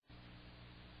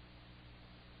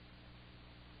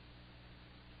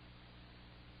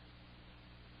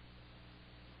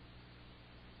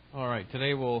All right,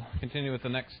 today we'll continue with the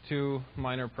next two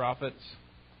minor prophets.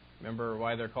 Remember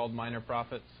why they're called minor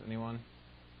prophets? Anyone?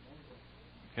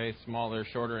 Okay, smaller,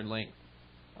 shorter in length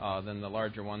than the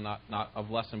larger one, not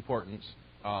of less importance.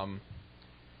 And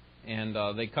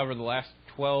they cover the last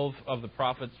 12 of the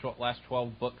prophets, last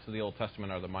 12 books of the Old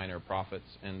Testament are the minor prophets.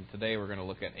 And today we're going to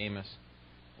look at Amos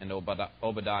and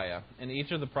Obadiah. And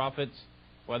each of the prophets,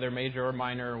 whether major or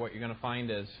minor, what you're going to find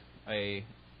is a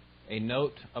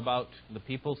note about the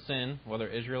people's sin, whether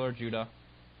Israel or Judah,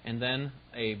 and then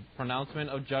a pronouncement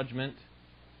of judgment,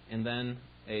 and then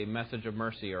a message of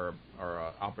mercy or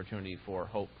an opportunity for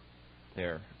hope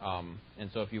there. And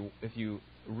so if you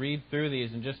read through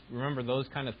these and just remember those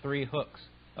kind of three hooks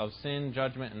of sin,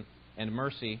 judgment, and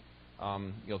mercy,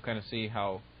 you'll kind of see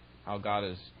how God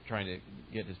is trying to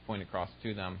get His point across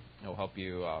to them. It'll help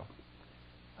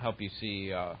you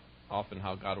see often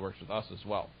how God works with us as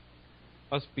well.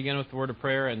 Let's begin with the word of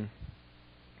prayer, and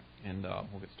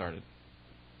we'll get started.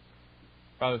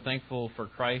 Father, thankful for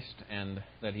Christ and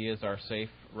that He is our safe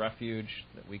refuge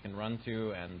that we can run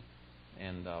to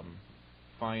and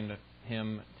find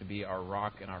Him to be our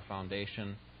rock and our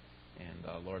foundation.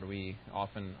 And Lord, we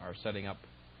often are setting up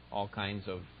all kinds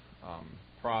of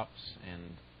props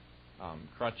and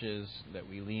crutches that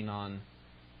we lean on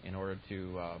in order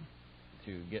to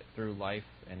get through life,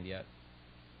 and yet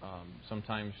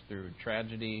sometimes through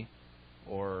tragedy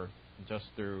or just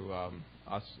through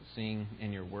us seeing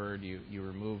in your word, you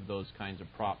remove those kinds of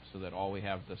props so that all we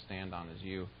have to stand on is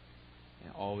you.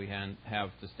 And all we have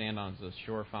to stand on is the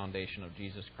sure foundation of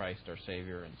Jesus Christ, our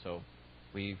Savior. And so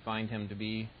we find Him to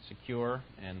be secure,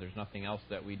 and there's nothing else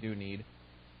that we do need.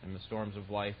 In the storms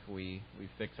of life, we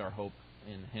fix our hope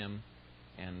in Him,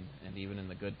 and even in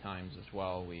the good times as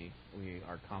well, we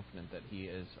are confident that He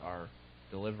is our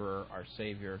Deliverer, our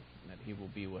Savior, and that He will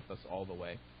be with us all the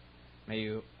way. May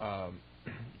you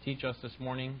teach us this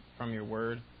morning from your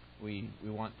word. We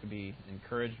want to be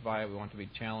encouraged by it. We want to be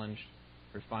challenged.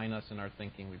 Refine us in our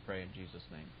thinking, we pray in Jesus'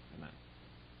 name. Amen.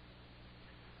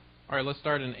 All right, let's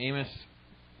start in Amos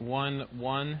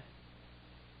 1:1.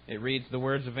 It reads, "The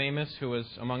words of Amos, who was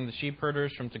among the sheep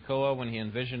herders from Tekoa when he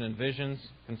envisioned in visions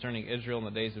concerning Israel in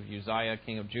the days of Uzziah,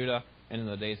 king of Judah, and in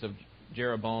the days of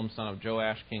Jeroboam, son of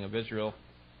Joash, king of Israel,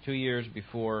 2 years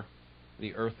before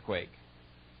the earthquake."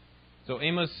 So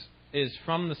Amos is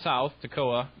from the south,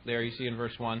 Tekoa, there you see in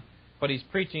verse 1, but he's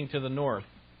preaching to the north.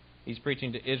 He's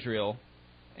preaching to Israel,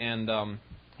 and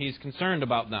he's concerned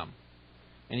about them.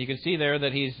 And you can see there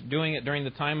that he's doing it during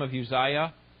the time of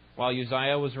Uzziah, while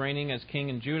Uzziah was reigning as king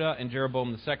in Judah, and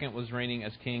Jeroboam II was reigning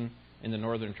as king in the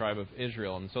northern tribe of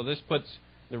Israel. And so this puts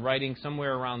the writing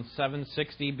somewhere around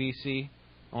 760 BC,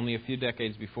 only a few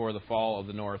decades before the fall of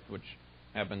the north, which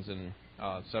happens in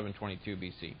 722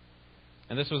 BC.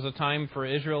 And this was a time for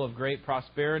Israel of great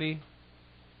prosperity,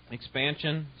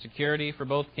 expansion, security for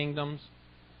both kingdoms.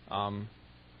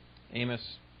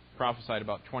 Amos prophesied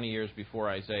about 20 years before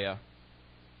Isaiah.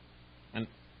 And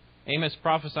Amos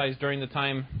prophesies during the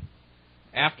time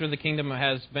after the kingdom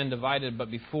has been divided,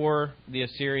 but before the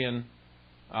Assyrian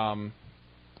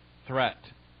threat.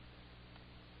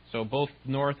 So both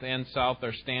north and south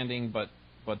are standing, but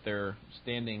they're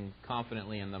standing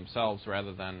confidently in themselves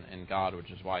rather than in God, which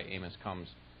is why Amos comes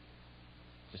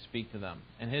to speak to them.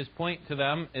 And his point to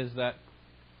them is that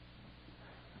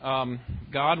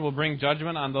God will bring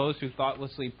judgment on those who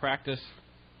thoughtlessly practice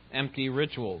empty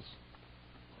rituals.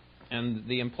 And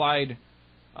the implied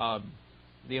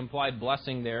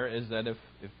blessing there is that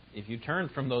if you turn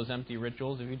from those empty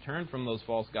rituals, if you turn from those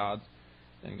false gods,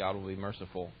 then God will be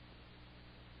merciful.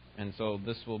 And so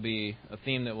this will be a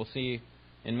theme that we'll see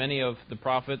in many of the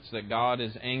prophets, that God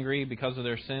is angry because of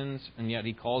their sins, and yet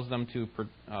He calls them to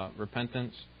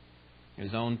repentance.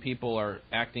 His own people are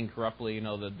acting corruptly. You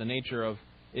know, the nature of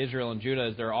Israel and Judah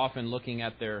is they're often looking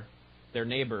at their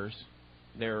neighbors,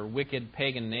 their wicked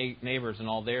pagan neighbors and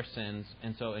all their sins,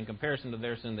 and so in comparison to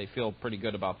their sin, they feel pretty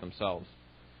good about themselves.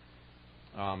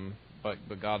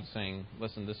 But God's saying,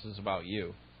 listen, this is about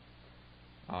you.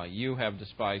 You have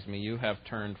despised me. You have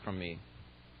turned from me.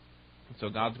 So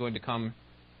God's going to come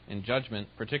in judgment,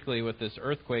 particularly with this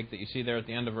earthquake that you see there at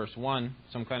the end of verse 1.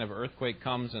 Some kind of earthquake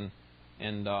comes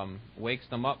and wakes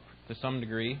them up to some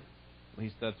degree. At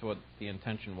least that's what the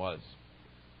intention was.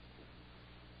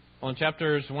 Well, in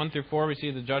chapters 1 through 4, we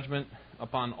see the judgment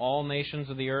upon all nations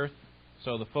of the earth.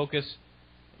 So the focus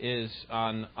is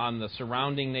on the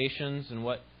surrounding nations, and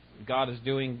what God is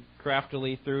doing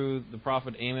craftily through the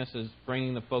prophet Amos is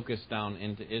bringing the focus down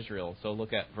into Israel. So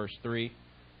look at verse 3.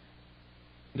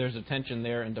 There's attention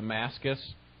there in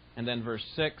Damascus. And then verse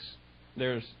 6,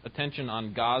 there's attention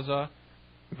on Gaza.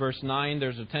 Verse 9,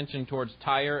 there's attention towards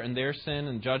Tyre and their sin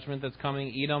and judgment that's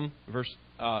coming. Edom, verse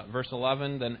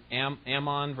 11. Then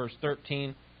Ammon, verse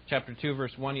 13. Chapter 2,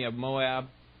 verse 1, you have Moab.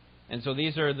 And so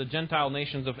these are the Gentile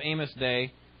nations of Amos'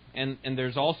 day. And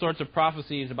there's all sorts of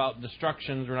prophecies about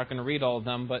destructions. We're not going to read all of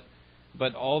them,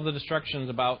 but all the destructions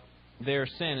about their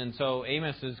sin. And so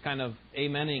Amos is kind of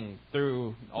amening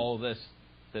through all this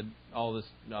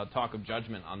talk of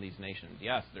judgment on these nations.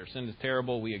 Yes, their sin is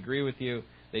terrible. We agree with you.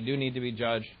 They do need to be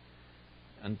judged,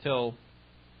 until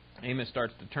Amos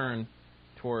starts to turn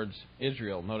towards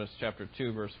Israel. Notice chapter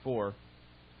 2, verse 4.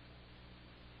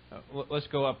 Let's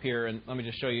go up here and let me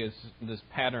just show you this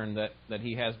pattern that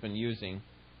he has been using.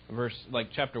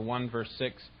 Chapter 1, verse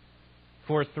 6.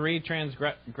 For 3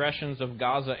 transgressions of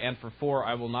Gaza and for 4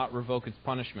 I will not revoke its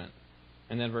punishment.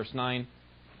 And then verse 9.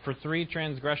 For 3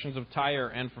 transgressions of Tyre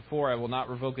and for 4 I will not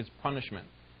revoke its punishment.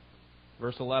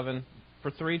 Verse 11. For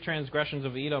 3 transgressions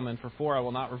of Edom and for 4 I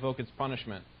will not revoke its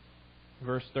punishment.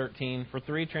 Verse 13. For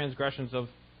 3 transgressions of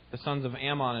the sons of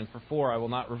Ammon and for 4 I will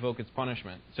not revoke its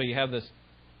punishment. So you have this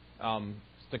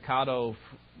staccato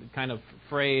kind of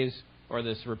phrase, or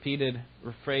this repeated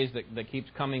phrase that keeps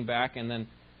coming back, and then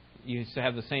you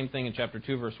have the same thing in chapter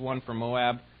 2, verse 1 for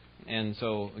Moab. And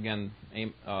so, again,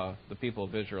 the people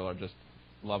of Israel are just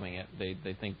loving it.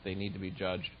 They think they need to be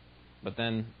judged. But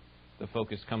then the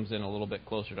focus comes in a little bit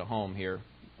closer to home here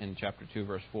in chapter 2,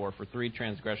 verse 4. For 3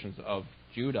 transgressions of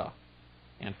Judah,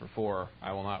 and for 4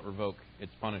 I will not revoke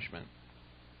its punishment.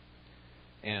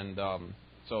 And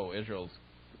so Israel's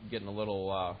getting a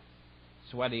little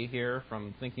sweaty here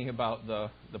from thinking about the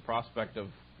prospect of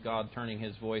God turning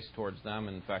his voice towards them.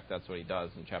 In fact, that's what he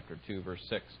does in chapter 2, verse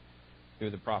 6.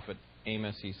 Through the prophet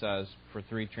Amos, he says, for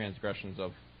 3 transgressions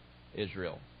of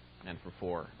Israel, and for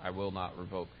 4 I will not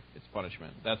revoke its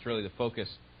punishment. That's really the focus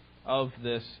of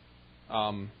this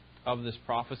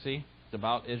prophecy. It's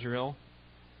about Israel,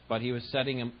 but he was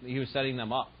setting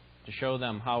them up to show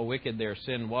them how wicked their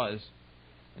sin was,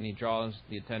 and he draws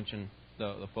the attention,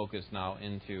 the focus now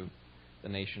into the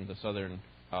nation, the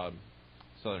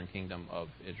southern kingdom of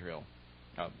Israel.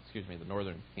 The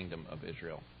northern kingdom of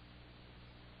Israel.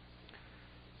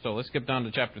 So let's skip down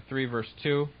to chapter 3, verse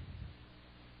 2.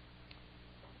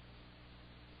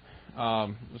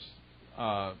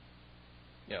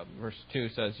 Verse 2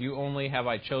 says, You only have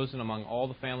I chosen among all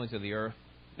the families of the earth,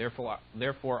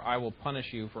 therefore I will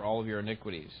punish you for all of your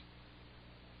iniquities.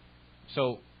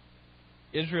 So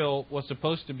Israel was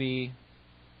supposed to be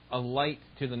a light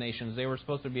to the nations. They were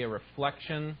supposed to be a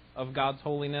reflection of God's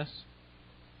holiness.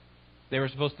 They were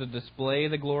supposed to display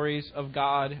the glories of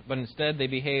God, but instead they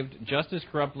behaved just as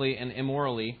corruptly and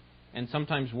immorally, and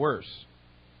sometimes worse.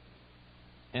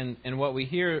 And what we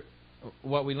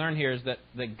learn here is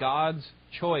that God's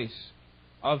choice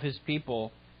of his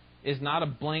people is not a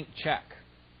blank check.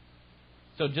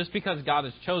 So just because God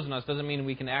has chosen us doesn't mean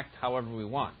we can act however we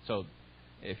want. So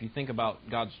if you think about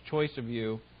God's choice of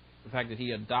you, the fact that he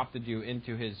adopted you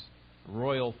into his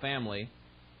royal family,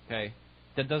 okay,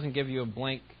 that doesn't give you a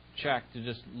blank check to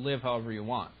just live however you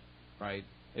want, right?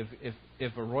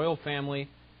 If a royal family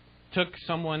took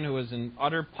someone who was in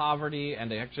utter poverty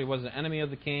and actually was an enemy of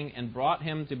the king and brought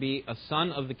him to be a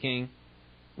son of the king,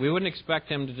 we wouldn't expect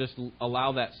him to just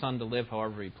allow that son to live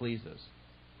however he pleases.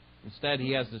 Instead,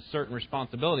 he has certain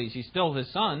responsibilities. He's still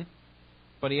his son,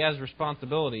 but he has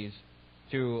responsibilities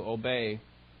to obey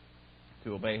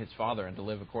his father and to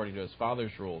live according to his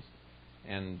father's rules.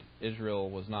 And Israel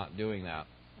was not doing that.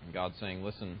 And God's saying,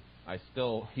 listen,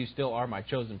 you still are my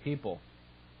chosen people.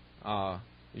 I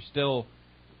still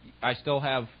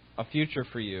have a future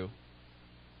for you,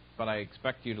 but I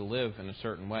expect you to live in a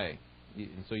certain way.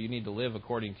 And so you need to live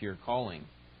according to your calling.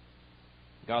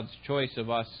 God's choice of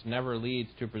us never leads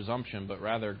to presumption, but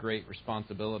rather great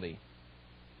responsibility.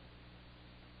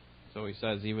 So he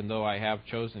says, even though I have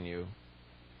chosen you,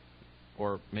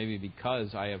 or maybe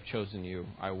because I have chosen you,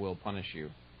 I will punish you.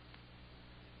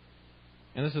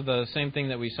 And this is the same thing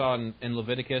that we saw in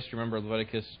Leviticus. Remember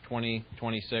Leviticus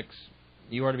 20:26.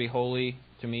 You are to be holy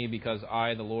to me because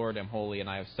I, the Lord, am holy, and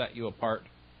I have set you apart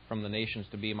from the nations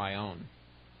to be my own.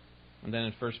 And then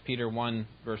in 1 Peter 1,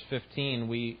 verse 15,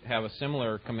 we have a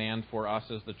similar command for us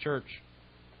as the church.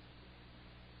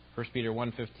 1 Peter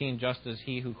 1:15, just as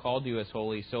he who called you is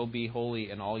holy, so be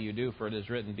holy in all you do, for it is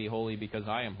written, be holy because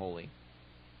I am holy.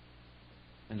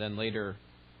 And then later,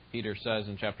 Peter says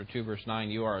in chapter 2, verse 9,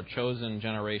 you are a chosen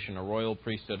generation, a royal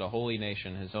priesthood, a holy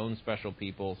nation, his own special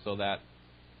people, so that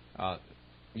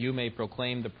you may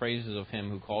proclaim the praises of him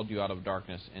who called you out of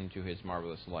darkness into his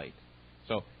marvelous light.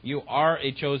 So you are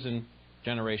a chosen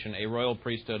generation, a royal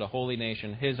priesthood, a holy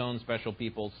nation, his own special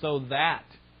people, so that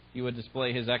you would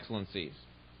display his excellencies.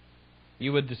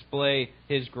 You would display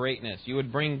His greatness. You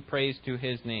would bring praise to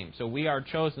His name. So we are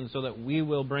chosen so that we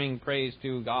will bring praise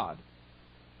to God.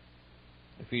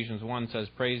 Ephesians 1 says,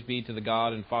 "Praise be to the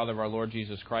God and Father of our Lord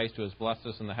Jesus Christ, who has blessed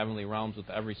us in the heavenly realms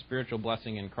with every spiritual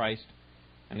blessing in Christ.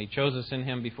 And He chose us in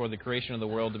Him before the creation of the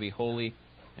world to be holy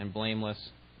and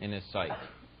blameless in His sight."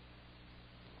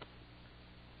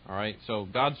 All right, so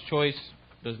God's choice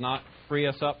does not free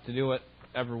us up to do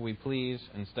whatever we please.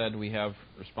 Instead, we have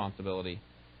responsibility.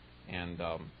 And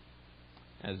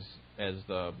as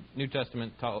the New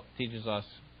Testament teaches us,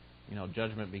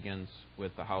 judgment begins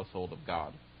with the household of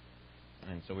God.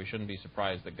 And so we shouldn't be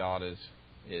surprised that God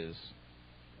is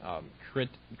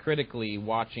critically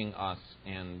watching us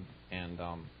and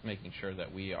making sure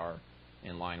that we are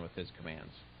in line with His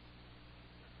commands.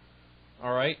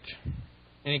 All right.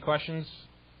 Any questions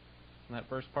in that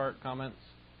first part? Comments?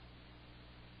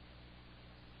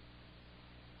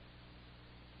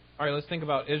 All right, let's think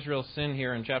about Israel's sin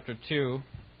here in chapter 2.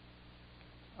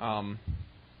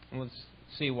 Let's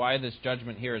see why this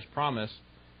judgment here is promised.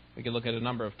 We could look at a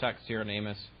number of texts here in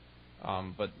Amos,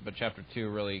 but chapter 2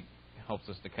 really helps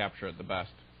us to capture it the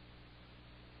best.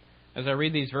 As I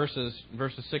read these verses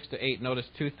 6 to 8, notice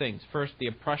two things. First, the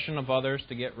oppression of others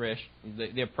to get rich,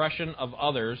 the oppression of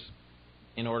others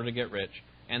in order to get rich,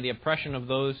 and the oppression of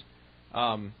those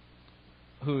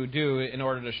who do in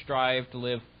order to strive to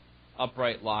live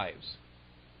upright lives.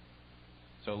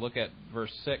 So look at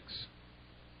verse 6.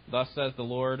 "Thus says the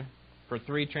Lord, for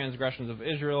 3 transgressions of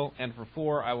Israel, and for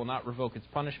 4 I will not revoke its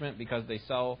punishment, because they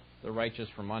sell the righteous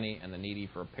for money and the needy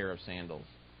for a pair of sandals.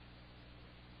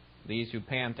 These who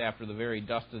pant after the very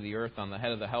dust of the earth on the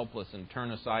head of the helpless, and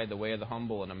turn aside the way of the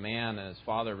humble, and a man and his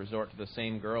father resort to the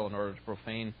same girl in order to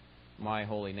profane my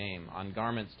holy name. On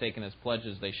garments taken as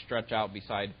pledges they stretch out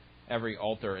beside every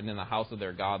altar, and in the house of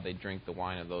their God they drink the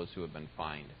wine of those who have been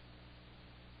fined."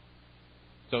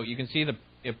 So you can see the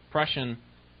oppression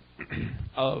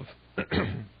of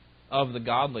the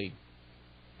godly.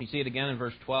 You see it again in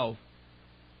verse 12.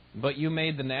 "But you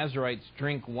made the Nazarites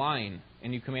drink wine,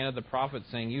 and you commanded the prophets,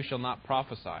 saying, 'You shall not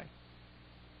prophesy.'"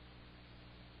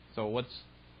 So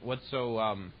what's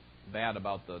so bad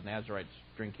about the Nazarites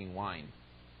drinking wine?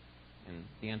 And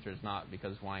the answer is not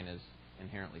because wine is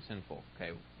inherently sinful.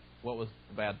 Okay, what was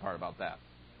the bad part about that?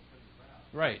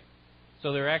 Right.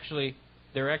 So they're actually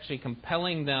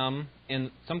compelling them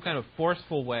in some kind of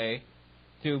forceful way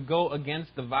to go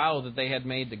against the vow that they had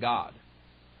made to God.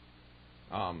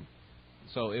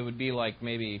 So it would be like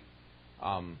maybe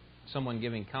someone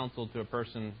giving counsel to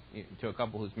a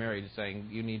couple who's married, saying,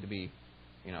 "You need to be,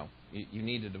 you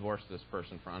need to divorce this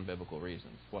person for unbiblical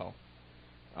reasons." Well,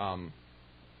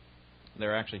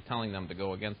 they're actually telling them to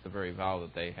go against the very vow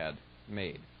that they had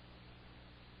made.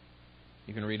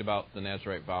 You can read about the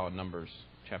Nazarite vow in Numbers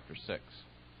chapter 6.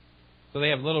 So they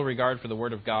have little regard for the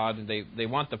Word of God. They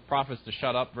want the prophets to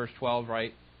shut up, verse 12,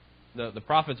 right? The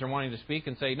prophets are wanting to speak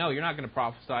and say, "No, you're not going to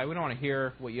prophesy. We don't want to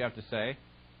hear what you have to say."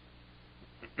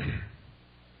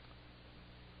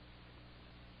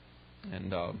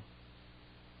 And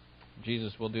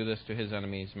Jesus will do this to His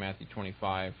enemies, Matthew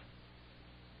 25.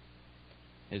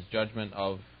 His judgment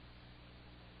of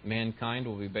mankind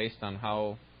will be based on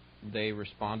how they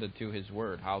responded to His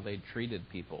Word, how they treated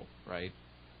people, right?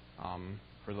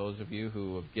 For those of you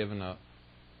who have given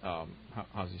how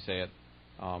does He say it?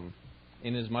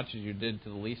 "Inasmuch as you did to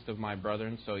the least of my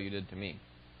brethren, so you did to me."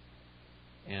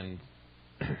 And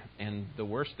the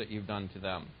worst that you've done to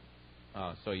them,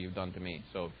 so you've done to me.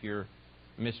 So if you're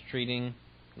mistreating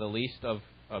the least of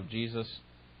Jesus'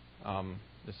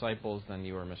 disciples, then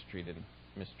you are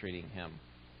mistreating Him.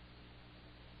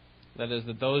 That is,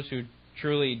 that those who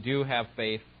truly do have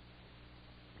faith,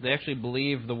 they actually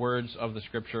believe the words of the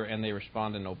Scripture and they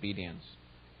respond in obedience.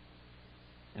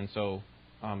 And so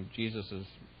Jesus is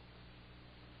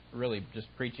really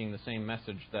just preaching the same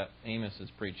message that Amos is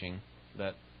preaching,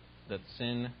 that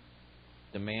sin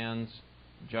demands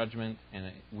judgment,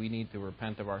 and we need to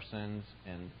repent of our sins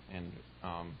and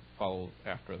follow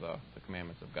after the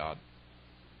commandments of God.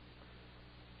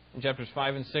 In chapters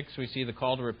 5 and 6, we see the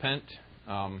call to repent.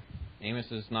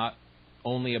 Amos is not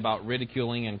only about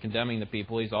ridiculing and condemning the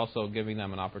people, he's also giving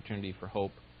them an opportunity for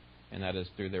hope, and that is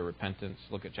through their repentance.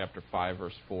 Look at chapter 5,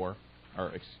 verse 4,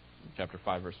 or chapter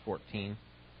 5, verse 14.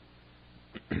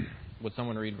 Would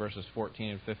someone read verses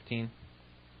 14 and 15?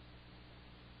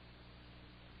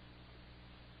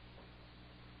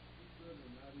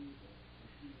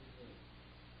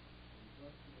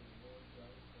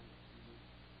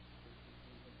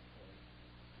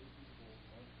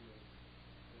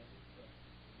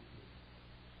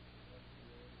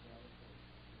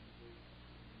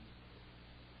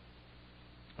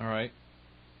 All right.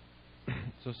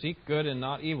 So seek good and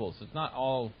not evil. So it's not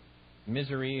all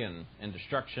misery and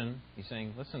destruction. He's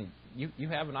saying, listen, you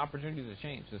have an opportunity to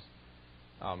change. This,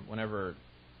 whenever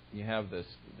you have this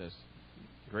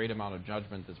great amount of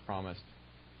judgment that's promised,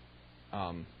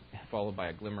 followed by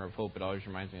a glimmer of hope, it always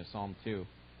reminds me of Psalm 2,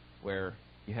 where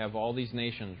you have all these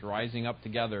nations rising up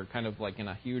together, kind of like in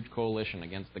a huge coalition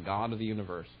against the God of the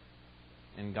universe.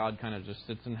 And God kind of just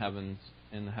sits in the heavens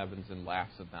and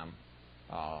laughs at them.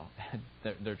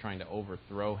 They're trying to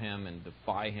overthrow Him and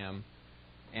defy Him.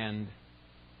 And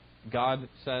God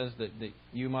says that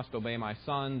you must obey my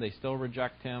Son. They still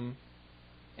reject Him.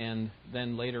 And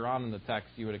then later on in the text,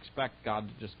 you would expect God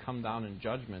to just come down in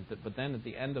judgment. But then at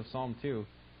the end of Psalm 2,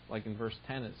 like in verse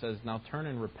 10, it says, now turn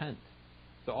and repent.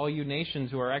 So all you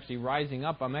nations who are actually rising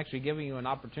up, I'm actually giving you an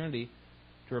opportunity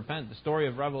to repent. The story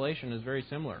of Revelation is very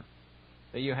similar.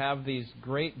 That you have these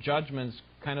great judgments,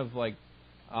 kind of like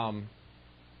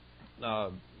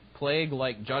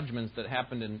plague-like judgments that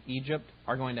happened in Egypt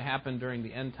are going to happen during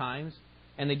the end times.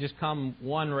 And they just come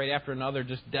one right after another,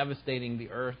 just devastating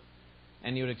the earth.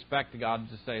 And you would expect God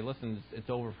to say, listen, it's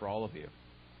over for all of you.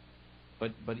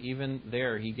 But even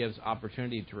there, He gives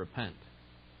opportunity to repent.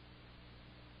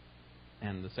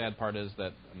 And the sad part is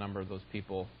that a number of those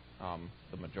people,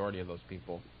 the majority of those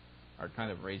people, are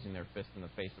kind of raising their fist in the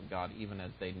face of God, even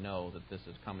as they know that this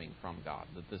is coming from God,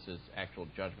 that this is actual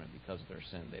judgment because of their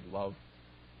sin. They love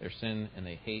their sin, and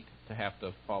they hate to have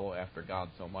to follow after God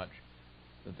so much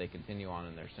that they continue on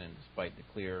in their sin, despite the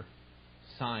clear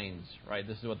signs, right?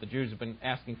 This is what the Jews have been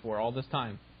asking for all this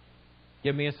time.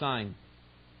 Give me a sign.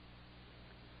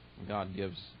 God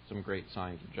gives some great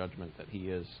signs of judgment that He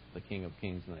is the King of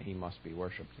Kings and that He must be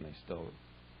worshipped, and they still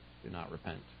do not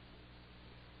repent.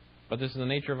 But this is the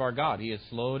nature of our God. He is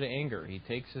slow to anger. He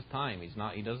takes His time.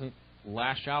 He doesn't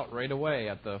lash out right away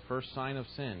at the first sign of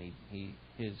sin.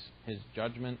 His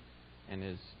judgment and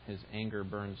his anger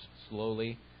burns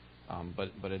slowly, but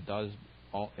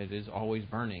it is always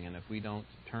burning. And if we don't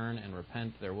turn and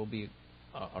repent, there will be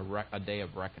a day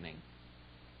of reckoning,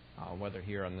 whether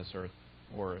here on this earth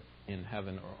or in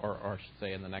heaven, or I should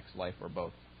say in the next life, or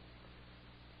both.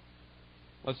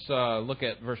 Let's look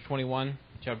at verse 21,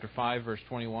 chapter 5, verse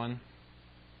 21.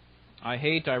 I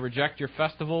reject your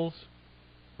festivals,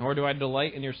 nor do I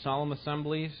delight in your solemn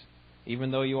assemblies.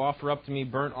 Even though you offer up to me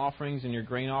burnt offerings and your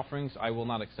grain offerings, I will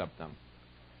not accept them.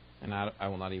 And I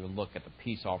will not even look at the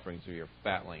peace offerings of your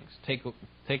fatlings.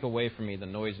 Take away from me the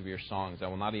noise of your songs. I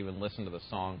will not even listen to the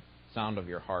sound of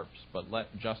your harps. But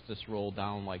let justice roll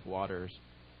down like waters,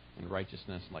 and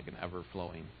righteousness like an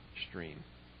ever-flowing stream.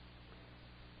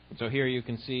 So here you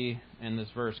can see in this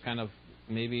verse kind of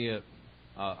maybe a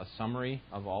summary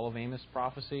of all of Amos'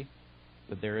 prophecy,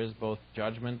 that there is both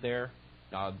judgment there.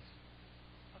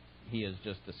 He is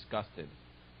just disgusted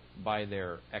by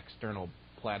their external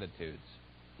platitudes.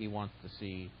 He wants to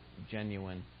see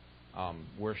genuine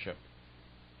worship.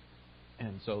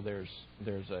 And so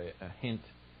there's a hint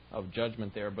of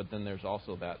judgment there, but then there's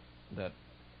also that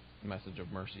message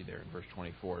of mercy there in verse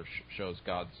 24 shows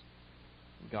God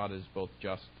is both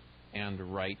just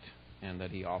and right, and that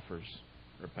He offers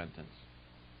repentance.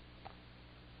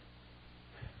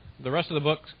 The rest of the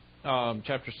book,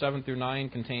 chapter 7 through 9,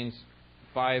 contains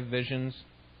 5 visions,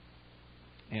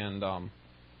 and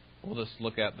we'll just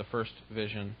look at the first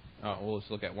vision. We'll just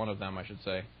look at one of them, I should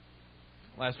say.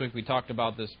 Last week we talked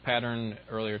about this pattern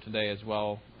earlier today as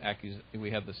well.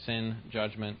 We have the sin,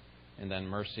 judgment, and then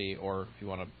mercy, or if you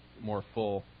want a more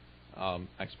full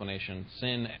explanation,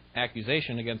 sin,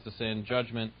 accusation against the sin,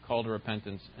 judgment, call to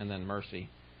repentance, and then mercy.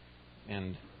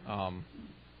 And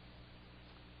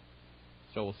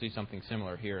so we'll see something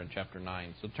similar here in chapter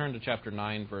 9. So turn to chapter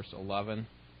 9, verse 11.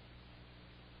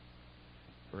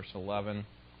 Verse 11.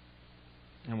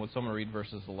 And would someone read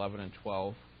verses 11 and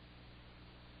 12?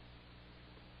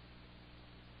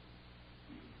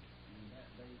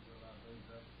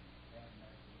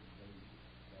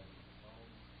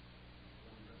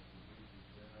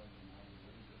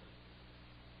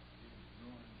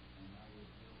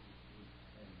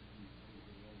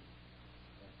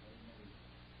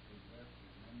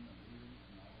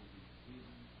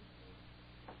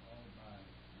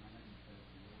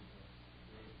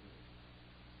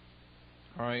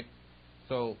 All right,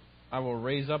 so I will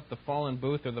raise up the fallen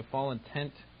booth, or the fallen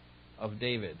tent of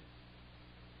David.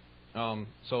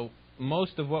 So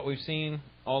most of what we've seen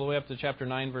all the way up to chapter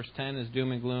 9, verse 10 is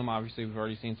doom and gloom. Obviously, we've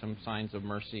already seen some signs of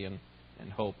mercy and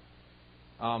hope.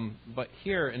 But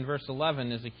here in verse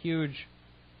 11 is a huge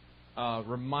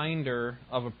reminder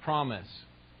of a promise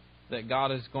that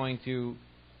God is going to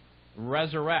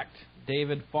resurrect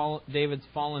David's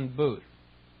fallen booth.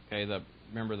 Okay,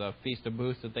 remember the Feast of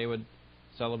Booths that they would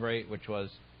celebrate, which was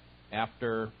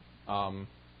after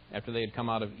they had come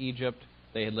out of Egypt,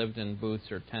 they had lived in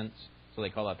booths or tents. So they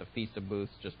call that the Feast of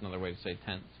Booths, just another way to say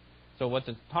tents. So what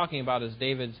it's talking about is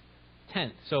David's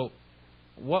tent. So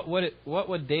what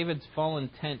would David's fallen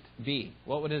tent be?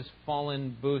 What would his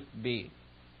fallen booth be?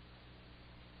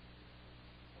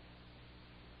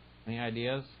 Any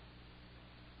ideas?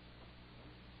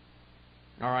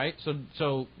 All right.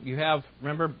 So you have,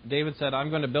 remember, David said, I'm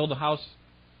going to build a house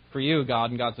for you, God.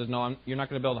 And God says, no, you're not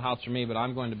going to build a house for me, but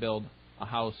I'm going to build a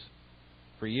house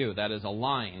for you. That is a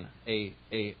line, a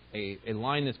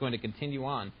line that's going to continue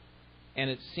on. And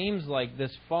it seems like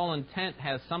this fallen tent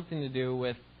has something to do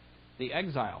with the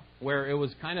exile, where it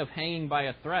was kind of hanging by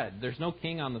a thread. There's no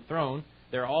king on the throne.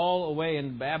 They're all away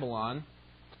in Babylon.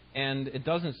 And it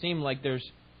doesn't seem like this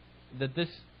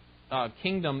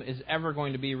kingdom is ever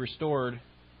going to be restored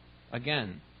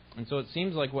again. And so it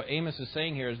seems like what Amos is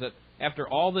saying here is that after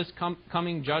all this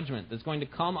coming judgment that's going to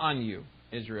come on you,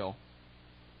 Israel,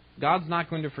 God's not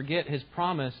going to forget His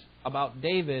promise about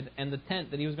David and the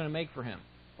tent that He was going to make for him,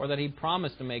 or that He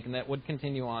promised to make, and that would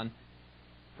continue on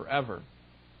forever.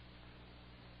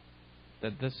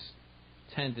 That this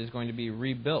tent is going to be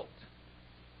rebuilt.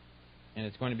 And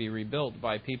it's going to be rebuilt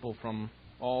by people from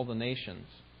all the nations.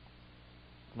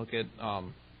 Look at,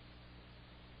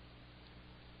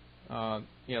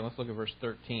 let's look at verse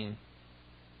 13.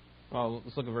 Well,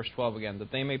 let's look at verse 12 again.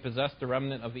 That they may possess the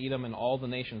remnant of Edom and all the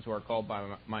nations who are called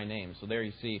by my name. So there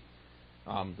you see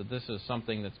that this is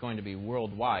something that's going to be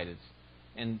worldwide.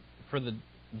 And for the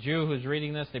Jew who's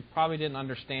reading this, they probably didn't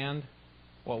understand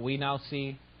what we now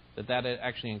see, that it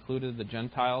actually included the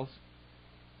Gentiles.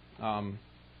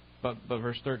 But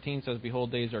verse 13 says,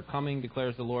 Behold, days are coming,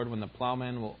 declares the Lord, when the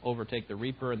plowman will overtake the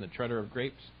reaper and the treader of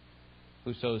grapes,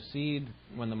 who sows seed,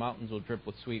 when the mountains will drip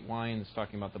with sweet wine. It's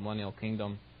talking about the millennial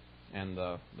kingdom and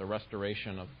the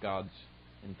restoration of God's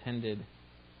intended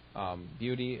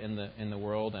beauty in the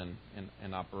world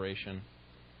and operation.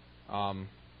 And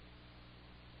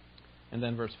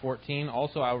then verse 14,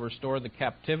 Also I will restore the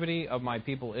captivity of my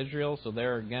people Israel. So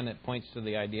there again it points to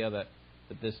the idea that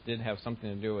this did have something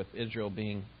to do with Israel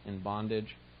being in bondage.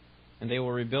 And they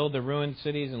will rebuild the ruined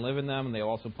cities and live in them, and they will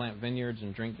also plant vineyards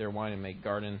and drink their wine and make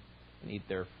garden and eat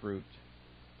their fruit.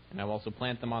 And I will also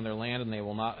plant them on their land, and they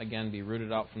will not again be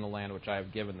rooted out from the land which I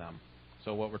have given them.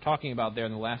 So what we're talking about there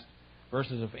in the last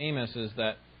verses of Amos is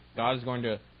that God is going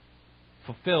to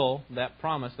fulfill that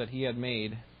promise that He had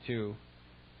made to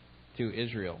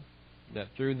Israel, that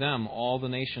through them all the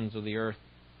nations of the earth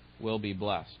will be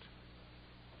blessed.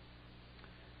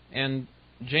 And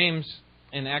James,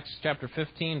 in Acts chapter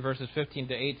 15, verses 15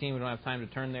 to 18, we don't have time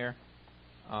to turn there.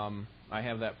 I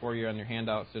have that for you on your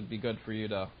handout, so it'd be good for you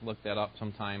to look that up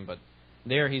sometime. But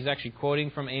there he's actually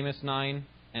quoting from Amos 9,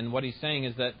 and what he's saying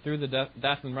is that through the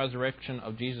death and resurrection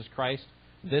of Jesus Christ,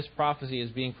 this prophecy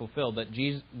is being fulfilled, that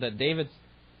David's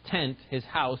tent, his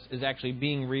house, is actually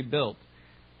being rebuilt.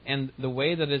 And the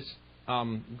way that it's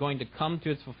going to come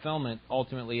to its fulfillment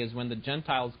ultimately is when the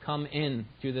Gentiles come in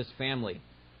to this family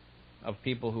of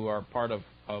people who are part of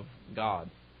God.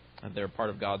 They're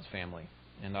part of God's family.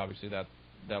 And obviously that's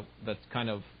kind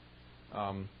of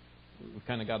we've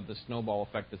kind of got the snowball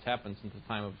effect that's happened since the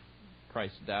time of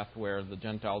Christ's death, where the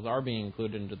Gentiles are being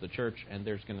included into the church, and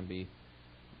there's going to be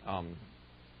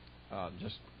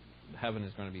just heaven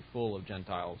is going to be full of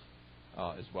Gentiles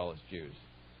as well as Jews.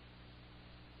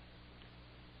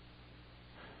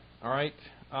 All right.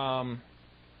 Well,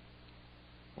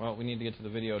 we need to get to the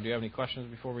video. Do you have any questions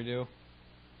before we do?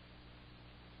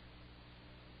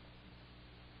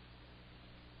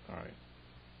 All right.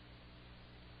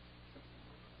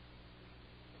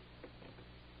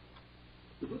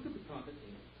 The book of the prophet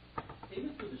Amos.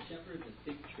 Amos was a shepherd and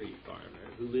fig tree farmer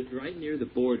who lived right near the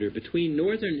border between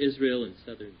northern Israel and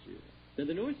southern Judah. Now,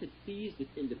 the north had seized its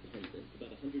independence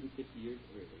about 150 years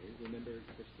earlier. Remember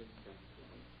Christian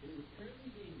Babylon? And it was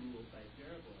currently being ruled by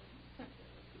Jeroboam II,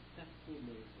 a successful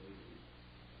military leader.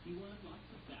 He won lots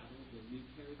of battles and new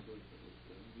territory for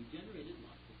Israel, and he generated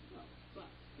lots of wealth. But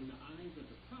in the eyes of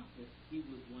the prophet, he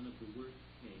was one of the worst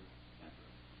kings ever.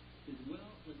 His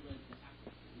wealth had led to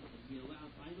apathy, and he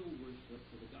allowed idol worship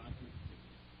for the gods of the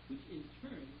kingdom, which in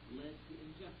turn led to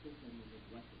injustice and the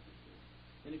neglect of the poor.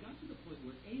 And it got to the point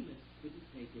where Amos couldn't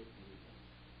take it anymore.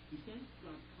 He sensed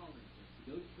God calling him to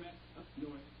go trek up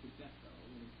north to Bethel,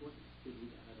 an important city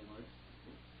that had a large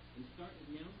people, and start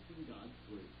announcing God's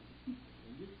word to the people.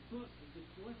 And this book is a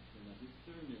collection of his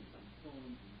sermons and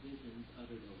poems and visions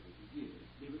uttered over the years.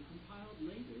 They were compiled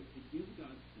later to give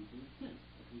God's people a sense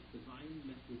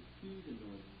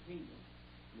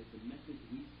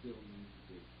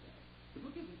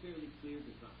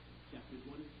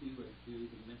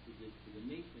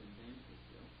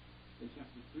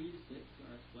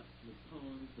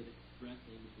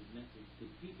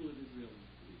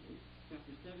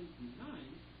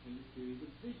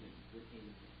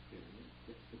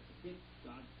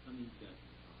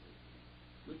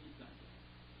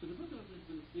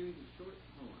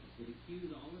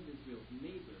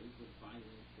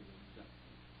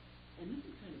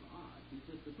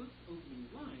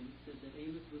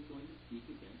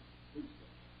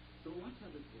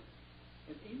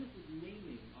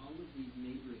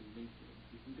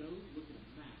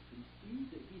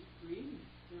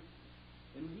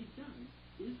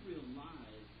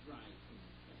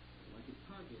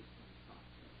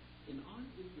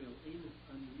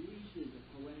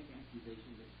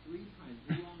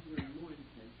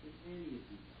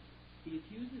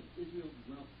accuse Israel's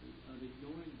wealthy of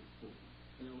ignoring the poor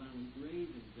and allowing grave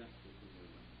injustice in their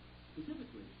land,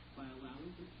 specifically by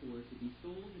allowing the poor to be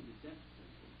sold into debt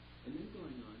sentence and then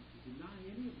going on to deny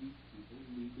any of these people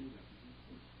legal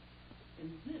representation. And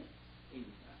this,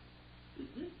 Amos asks, is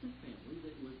this the family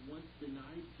that was once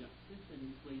denied justice and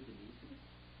enslaved in Egypt?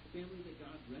 The family that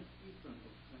God rescued from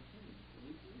oppression and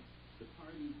slavery? The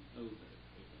party's over,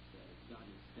 Amos says. God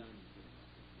is done giving up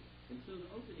with you. And so the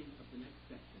opening of the next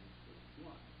section is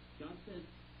why. God says,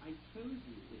 I chose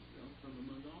you, Israel, from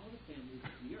among all the families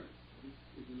of the earth. This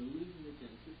is an allusion to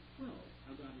Genesis 12,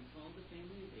 how God had called the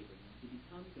family of Abraham to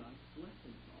become God's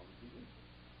blessing to all of the nations.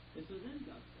 And so then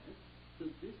God says, so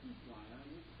this is why I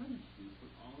will punish you for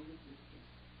all of your sins.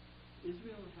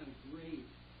 Israel had a great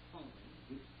calling,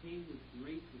 which came with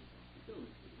great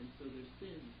responsibility, and so their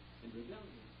sin and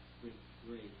rebellion brings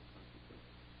great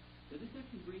consequences. Now this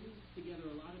section brings together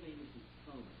a lot of Amos'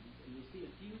 poems, and you'll see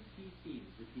a few key themes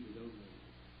repeated over and over.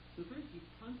 So first, he's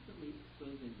constantly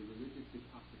exposing the religious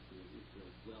hypocrisy of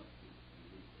Israel's wealthy and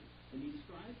leaders. And he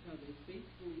describes how they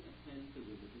faithfully attend the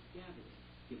religious gatherings,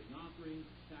 giving offerings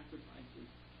and sacrifices,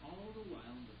 all the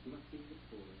while neglecting the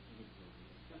poor and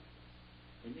ignoring injustice.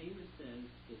 And Amos says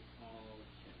it's all a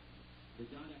shame. That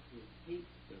God actually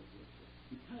hates their worship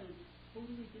because it's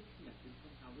totally disconnected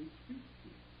from how they treat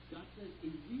people. God says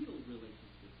a real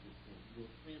relationship with him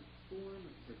will transform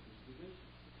a person's relationship.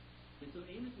 And so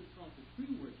Amos' call for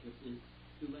true worship is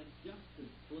to let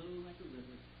justice flow like a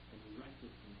river and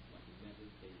righteousness like a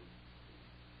never-failing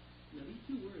stream. Now these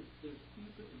two words, they're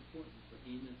super important for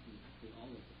Amos and actually all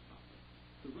of the prophets.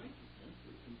 So righteousness,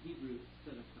 or in Hebrew,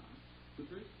 tzedakah,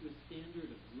 refers to a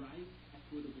standard of right,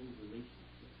 equitable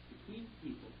relationships between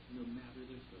people no matter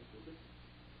their social differences.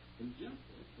 And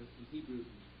justice, or in Hebrew,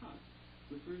 mishpat,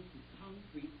 refers to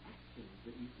concrete actions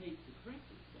that you take to correct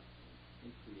injustice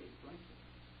and create righteousness.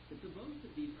 And so both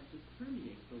of these are to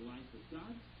permeate the life of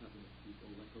God's covenant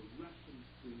people like a rushing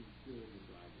stream filled with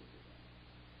dry river.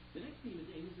 The next theme is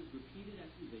Amos' repeated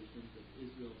accusations of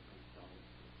Israel's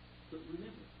idolatry. So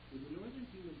remember, when the northern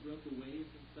kingdom broke away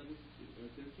from southern Judah,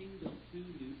 their king built two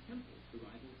new temples to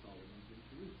rival Solomon's in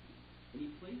Jerusalem. And he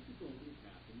placed the golden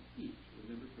calf in each.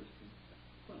 Remember 1 Kings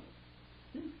chapter 12.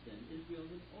 Since then, Israel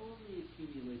had only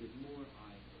accumulated more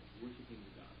idols, worshiping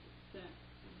the gods of sex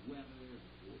and weather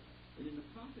and war. And in the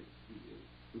prophet's view,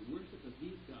 the worship of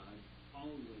these gods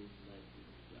always led to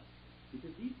injustice.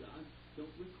 Because these gods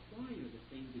don't require the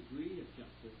same degree of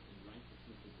justice and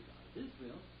righteousness as the God of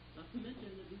Israel, not to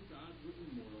mention that these gods were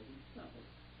immoral themselves,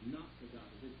 not the God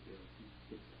of Israel who's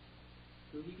different.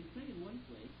 So he can say in one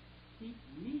place, seek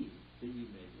me that you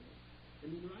may live. And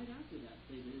then right after that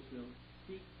say to Israel,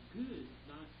 seek good,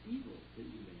 not evil, that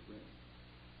you may live.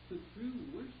 So true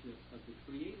worship of the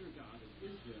Creator God of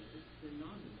Israel is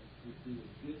synonymous with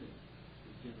doing good,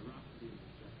 with generosity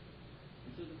and justice.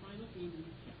 And so the final theme in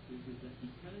these chapters is that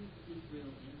because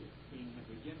Israel and its king have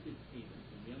rejected Amos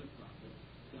and the other prophets,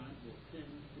 God will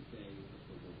send the day of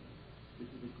the Lord. This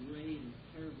is a great and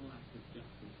terrible act of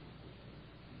justice.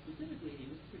 Specifically,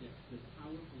 Amos predicts that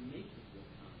powerful nations will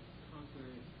come, conquer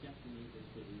and decimate their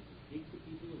cities, and take the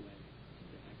people away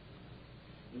into exile.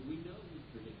 And we know these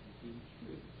predictions being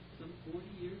true. Some 40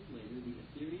 years later, the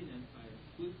Assyrian Empire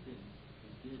swooped in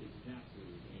and did exactly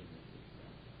as Amos had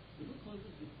said. The book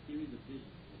closes with a series of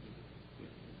visions that Amos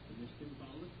experienced, and they're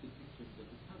symbolic depictions of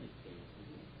the coming day of the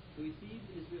Lord. So he sees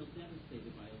Israel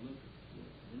devastated by a locust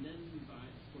swarm, and then by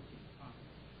a scorching fire,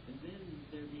 and then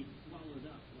they're being swallowed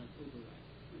up like overripe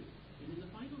fruit. And in the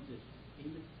final vision,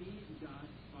 Amos sees God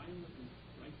violently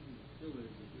striking the pillars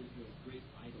of Israel's great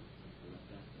idol temple at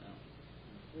Bethel,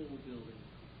 and the whole building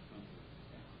crumbling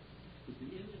down. It's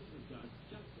the image of God's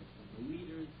justice on the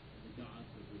leaders and the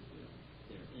gods of Israel.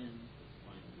 Their end is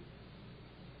finally come.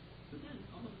 But then,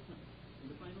 all of a sudden, in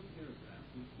the final paragraph,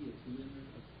 we see a glimmer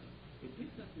of hope. It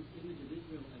picks up this image of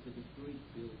Israel as a destroyed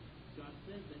building. God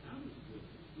says that out of the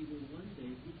ruins, he will one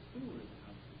day restore the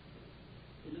house of David.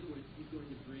 In other words, he's going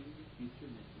to bring the future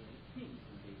Messianic king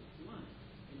from David's line,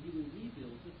 and he will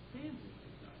rebuild the family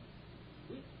of God,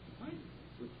 which, surprisingly,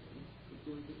 we're told, is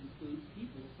going to include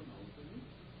people from all of the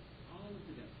nations. All of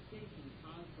the devastation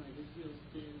caused by Israel's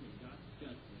sin and God's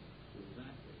judgment will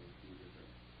that day be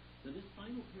reversed. Now this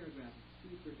final paragraph is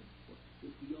super important.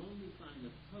 It's the only sign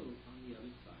of hope on the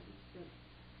other side of judgment.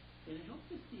 And it helps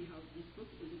us see how this book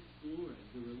is exploring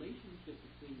the relationship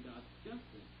between God's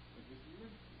justice and his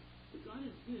mercy. If God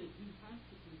is good, he has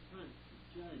to confront and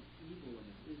judge evil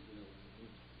among Israel and the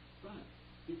nation. But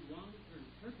his long-term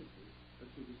purposes are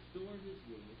to restore his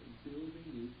world and build a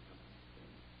new covenant.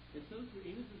 And so through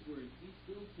Amos' words, we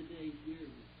still today hear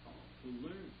his call to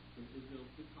learn from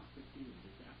Israel's hypocrisy and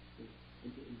disaster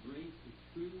and to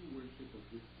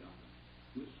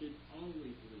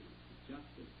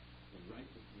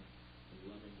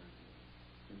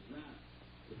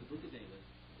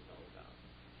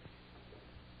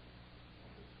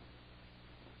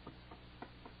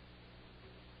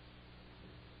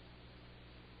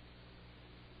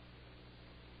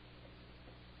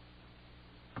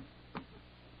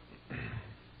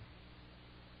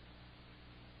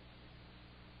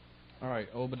All right,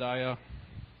 Obadiah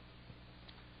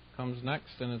comes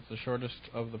next, and it's the shortest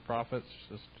of the prophets,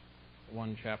 just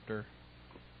one chapter.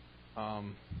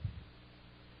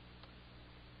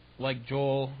 Like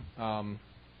Joel,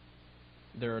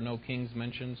 there are no kings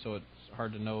mentioned, so it's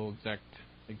hard to know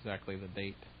exactly the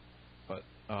date. But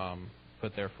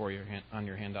put there for your on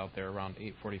your handout there, around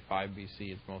 845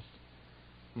 BC is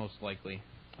most likely.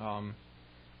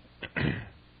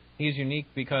 He's unique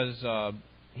because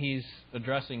he's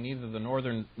addressing neither the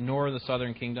northern nor the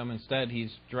southern kingdom. Instead, he's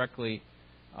directly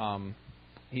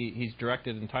he's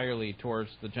directed entirely towards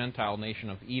the Gentile nation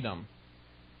of Edom.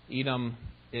 Edom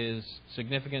is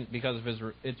significant because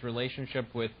of its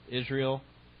relationship with Israel,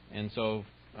 and so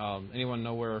anyone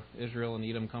know where Israel and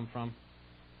Edom come from?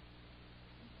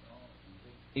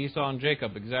 Esau and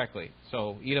Jacob, exactly.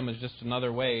 So Edom is just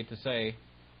another way to say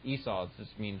Esau. It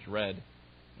just means red,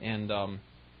 and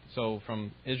so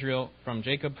from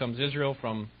Jacob comes Israel,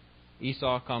 from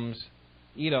Esau comes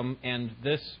Edom, and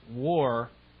this war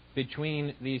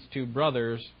between these two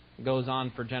brothers goes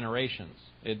on for generations.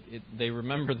 They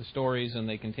remember the stories, and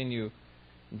they continue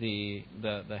the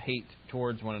hate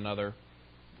towards one another.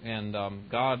 And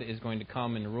God is going to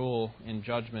come and rule in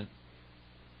judgment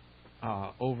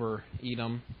over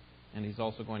Edom, and He's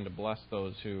also going to bless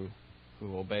those who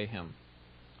obey Him.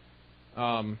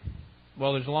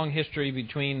 Well, there's a long history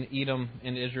between Edom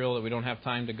and Israel that we don't have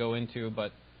time to go into,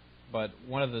 but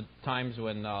one of the times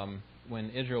when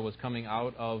Israel was coming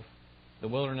out of the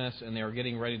wilderness and they were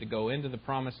getting ready to go into the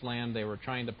promised land, they were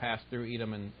trying to pass through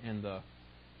Edom, and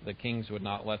the kings would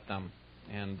not let them.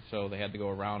 And so they had to go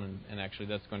around, and actually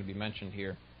that's going to be mentioned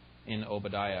here in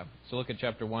Obadiah. So look at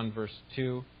chapter 1, verse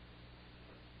 2.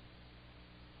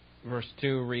 Verse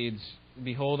 2 reads,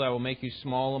 "Behold, I will make you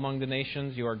small among the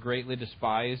nations. You are greatly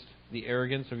despised. The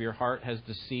arrogance of your heart has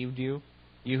deceived you.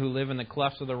 You who live in the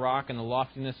clefts of the rock and the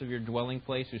loftiness of your dwelling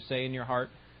place, who say in your heart,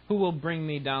 who will bring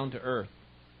me down to earth?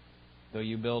 Though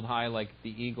you build high like the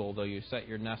eagle, though you set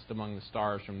your nest among the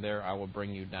stars, from there I will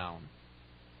bring you down."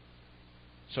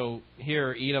 So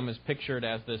here Edom is pictured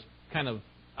as this kind of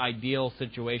ideal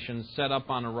situation, set up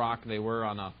on a rock. They were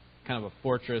on a kind of a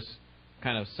fortress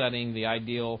kind of setting, the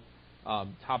ideal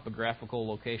topographical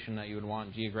location that you would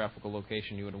want, geographical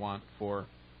location you would want for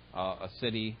a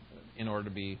city in order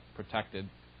to be protected.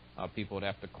 People would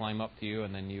have to climb up to you,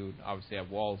 and then you would obviously have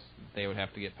walls they would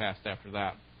have to get past after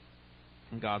that.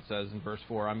 And God says in verse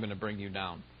 4, "I'm going to bring you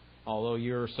down. Although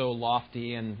you're so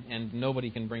lofty and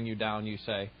nobody can bring you down, you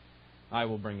say, I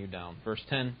will bring you down." Verse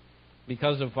 10,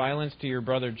 "Because of violence to your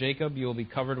brother Jacob, you will be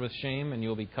covered with shame, and you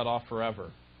will be cut off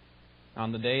forever.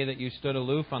 On the day that you stood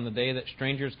aloof, on the day that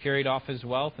strangers carried off his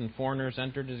wealth, and foreigners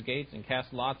entered his gates and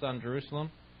cast lots on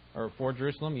Jerusalem, or for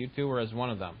Jerusalem, you too were as one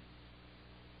of them."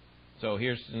 So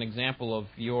here's an example of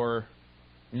your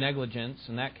negligence.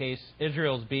 In that case,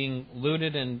 Israel's being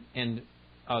looted and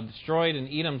destroyed, and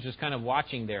Edom's just kind of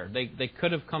watching there. They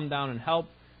could have come down and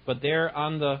helped, but they're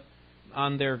on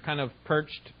their kind of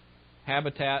perched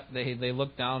habitat. They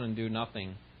look down and do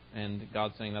nothing. And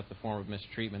God's saying that's a form of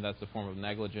mistreatment. That's a form of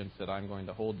negligence that I'm going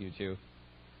to hold you to.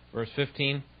 Verse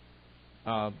 15,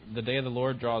 "The day of the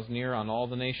Lord draws near on all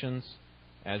the nations.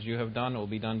 As you have done, it will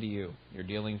be done to you. Your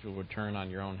dealings will return on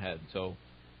your own head." So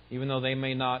even though they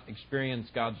may not experience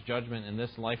God's judgment in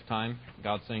this lifetime,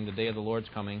 God's saying the day of the Lord's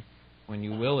coming when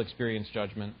you will experience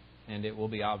judgment, and it will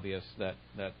be obvious that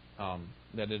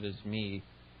it is me,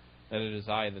 that it is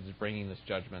I that is bringing this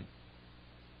judgment.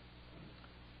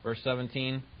 Verse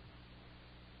 17,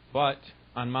 "But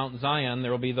on Mount Zion there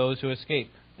will be those who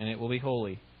escape, and it will be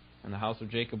holy, and the house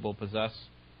of Jacob will possess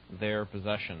their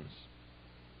possessions."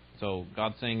 So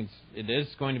God's saying it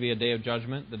is going to be a day of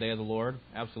judgment, the day of the Lord.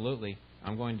 Absolutely.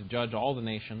 I'm going to judge all the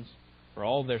nations for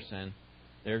all of their sin.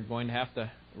 They're going to have to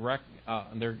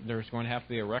there's going to have to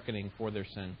be a reckoning for their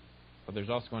sin. But there's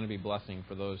also going to be blessing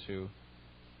for those who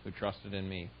trusted in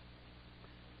me.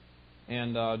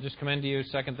 And just commend to you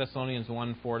 2 Thessalonians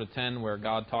 1, 4-10, where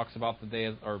God talks about the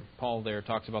day, or Paul there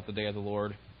talks about the day of the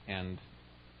Lord and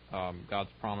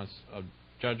God's promise of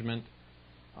judgment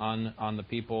on the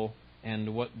people.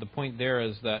 And what the point there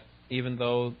is that even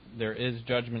though there is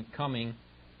judgment coming,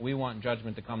 we want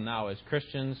judgment to come now. As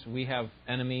Christians, we have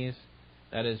enemies.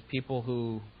 That is, people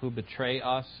who betray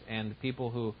us and people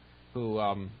who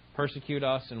persecute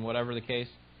us, and whatever the case.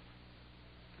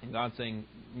 And God's saying,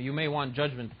 you may want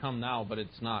judgment to come now, but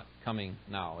it's not coming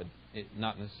now.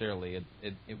 Not necessarily.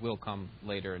 It will come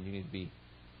later, and you need to be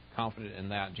confident in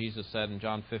that. Jesus said in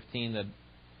John 15 that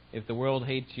if the world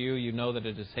hates you, you know that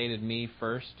it has hated me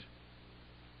first.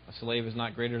 A slave is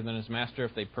not greater than his master.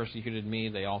 If they persecuted me,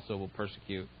 they also will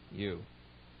persecute you.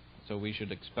 So we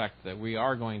should expect that we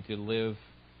are going to live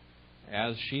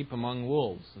as sheep among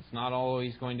wolves. It's not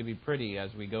always going to be pretty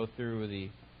as we go through the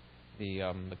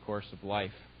course of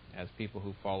life as people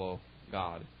who follow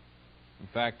God. In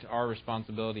fact, our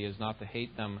responsibility is not to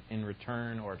hate them in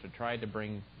return or to try to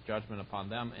bring judgment upon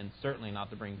them, and certainly not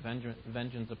to bring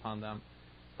vengeance upon them,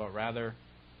 but rather,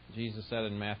 Jesus said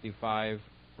in Matthew 5,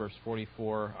 verse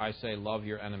 44, I say, love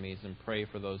your enemies and pray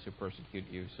for those who persecute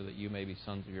you, so that you may be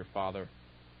sons of your Father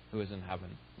who is in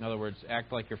heaven. In other words,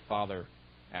 act like your Father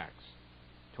acts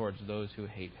towards those who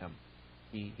hate Him.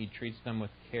 He treats them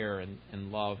with care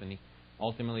and love, and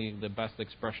ultimately the best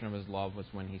expression of His love was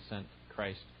when He sent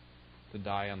Christ to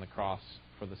die on the cross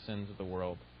for the sins of the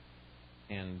world.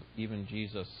 And even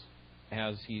Jesus,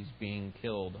 as He's being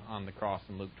killed on the cross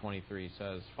in Luke 23,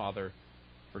 says, Father,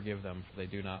 forgive them, for they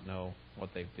do not know what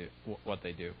they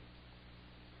do.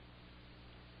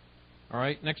 All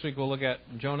right, next week we'll look at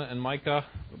Jonah and Micah.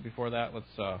 But before that,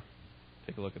 let's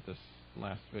take a look at this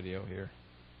last video here.